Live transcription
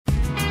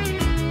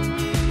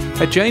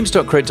At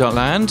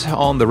james.crid.land,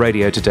 on the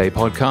Radio Today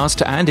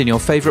podcast, and in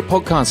your favourite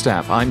podcast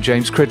app. I'm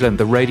James Cridland,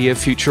 the radio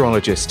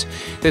futurologist.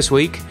 This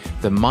week,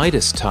 the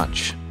Midas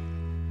touch.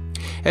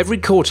 Every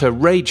quarter,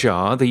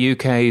 Radar, the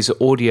UK's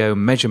audio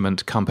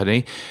measurement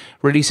company,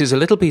 releases a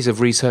little piece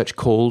of research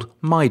called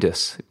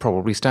Midas. It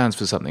probably stands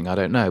for something, I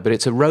don't know, but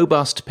it's a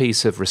robust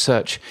piece of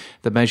research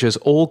that measures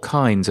all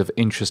kinds of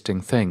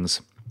interesting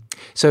things.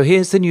 So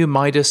here's the new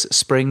Midas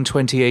Spring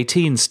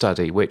 2018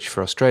 study, which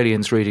for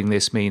Australians reading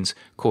this means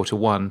Quarter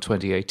 1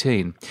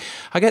 2018.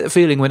 I get the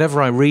feeling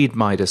whenever I read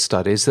Midas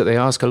studies that they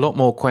ask a lot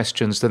more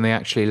questions than they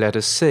actually let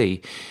us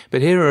see.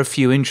 But here are a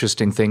few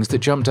interesting things that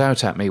jumped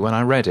out at me when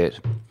I read it.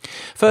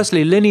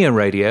 Firstly, linear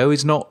radio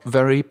is not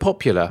very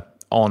popular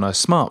on a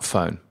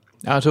smartphone.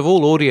 Out of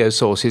all audio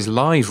sources,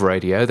 live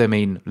radio, they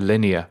mean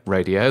linear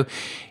radio,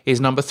 is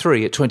number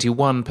 3 at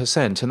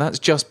 21%, and that's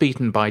just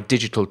beaten by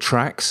digital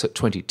tracks at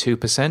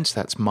 22%,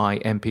 that's my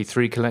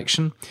MP3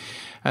 collection,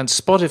 and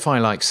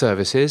Spotify-like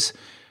services,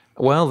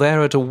 well,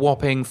 they're at a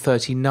whopping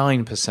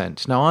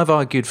 39%. Now, I've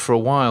argued for a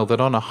while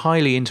that on a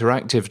highly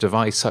interactive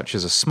device such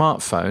as a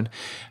smartphone,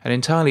 an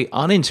entirely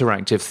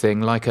uninteractive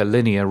thing like a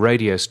linear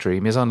radio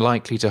stream is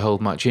unlikely to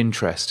hold much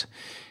interest.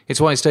 It's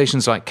why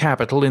stations like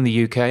Capital in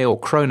the UK or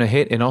Krone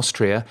Hit in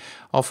Austria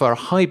offer a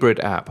hybrid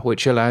app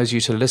which allows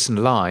you to listen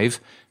live,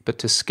 but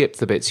to skip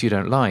the bits you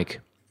don't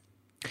like.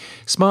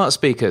 Smart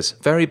speakers,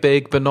 very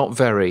big but not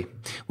very.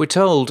 We're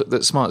told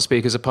that smart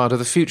speakers are part of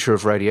the future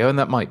of radio, and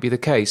that might be the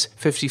case.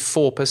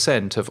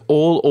 54% of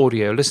all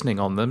audio listening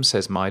on them,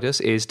 says Midas,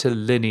 is to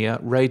linear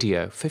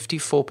radio.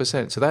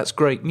 54%, so that's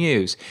great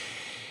news.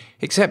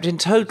 Except in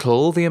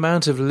total, the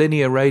amount of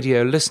linear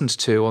radio listened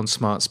to on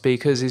smart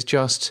speakers is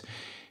just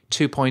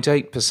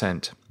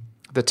 2.8%.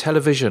 The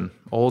television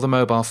or the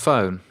mobile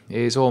phone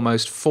is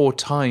almost 4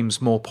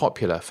 times more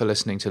popular for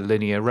listening to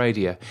linear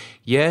radio.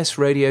 Yes,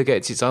 radio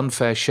gets its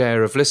unfair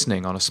share of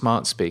listening on a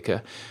smart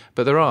speaker,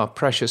 but there are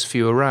precious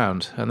few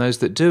around, and those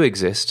that do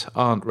exist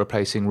aren't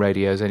replacing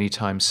radios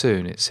anytime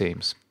soon, it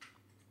seems.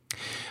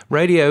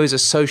 Radio is a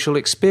social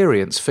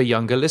experience for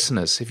younger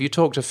listeners. If you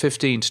talk to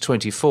 15 to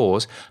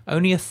 24s,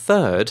 only a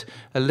third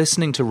are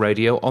listening to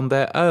radio on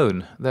their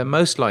own. They're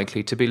most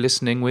likely to be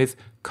listening with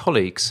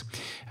colleagues.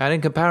 And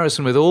in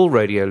comparison with all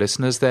radio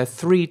listeners, they're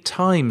 3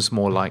 times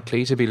more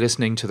likely to be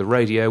listening to the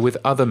radio with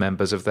other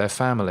members of their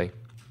family.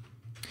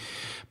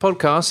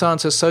 Podcasts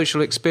aren't a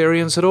social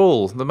experience at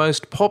all. The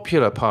most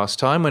popular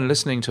pastime when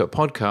listening to a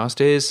podcast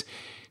is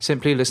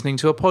simply listening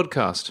to a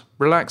podcast,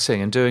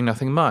 relaxing and doing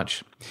nothing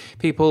much.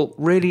 People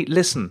really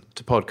listen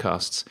to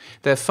podcasts.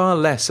 They're far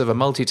less of a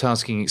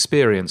multitasking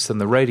experience than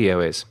the radio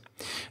is.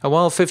 And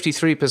while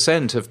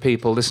 53% of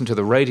people listen to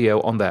the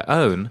radio on their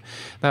own,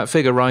 that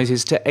figure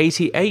rises to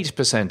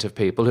 88% of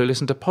people who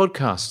listen to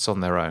podcasts on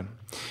their own.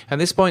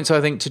 And this points,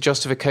 I think, to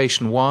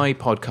justification why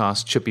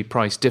podcasts should be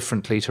priced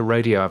differently to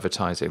radio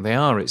advertising. They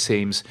are, it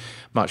seems,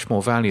 much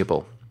more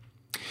valuable.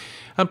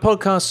 And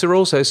podcasts are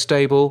also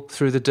stable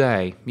through the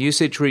day.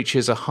 Usage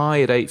reaches a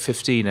high at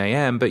 8:15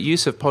 a.m, but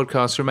use of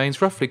podcasts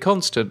remains roughly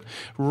constant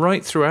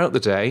right throughout the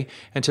day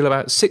until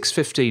about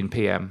 6:15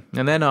 p.m.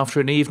 And then after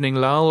an evening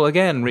lull,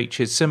 again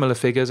reaches similar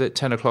figures at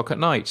 10 o'clock at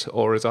night,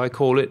 or as I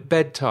call it,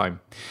 bedtime.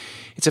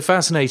 It's a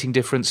fascinating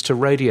difference to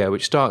radio,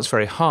 which starts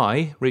very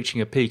high,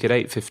 reaching a peak at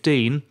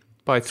 8:15.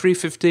 By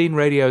 3:15,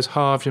 radio's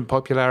halved in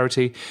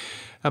popularity,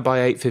 and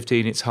by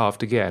 8:15, it's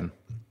halved again.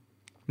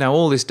 Now,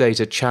 all this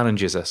data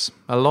challenges us.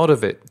 A lot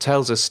of it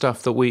tells us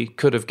stuff that we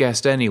could have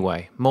guessed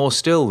anyway. More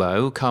still,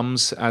 though,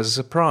 comes as a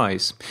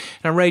surprise.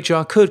 Now,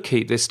 Radar could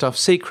keep this stuff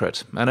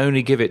secret and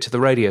only give it to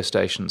the radio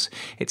stations.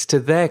 It's to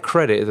their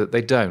credit that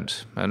they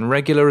don't, and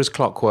regular as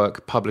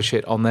clockwork publish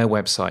it on their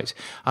website.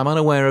 I'm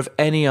unaware of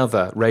any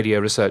other radio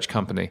research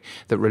company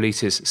that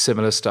releases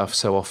similar stuff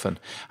so often,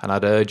 and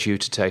I'd urge you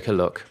to take a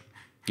look.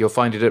 You'll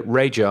find it at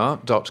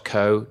radar.co.uk.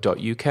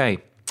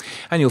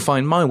 And you'll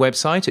find my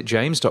website at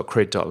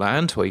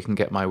james.crid.land, where you can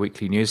get my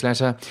weekly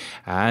newsletter,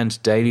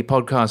 and daily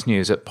podcast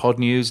news at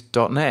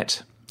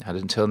podnews.net. And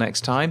until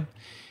next time,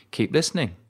 keep listening.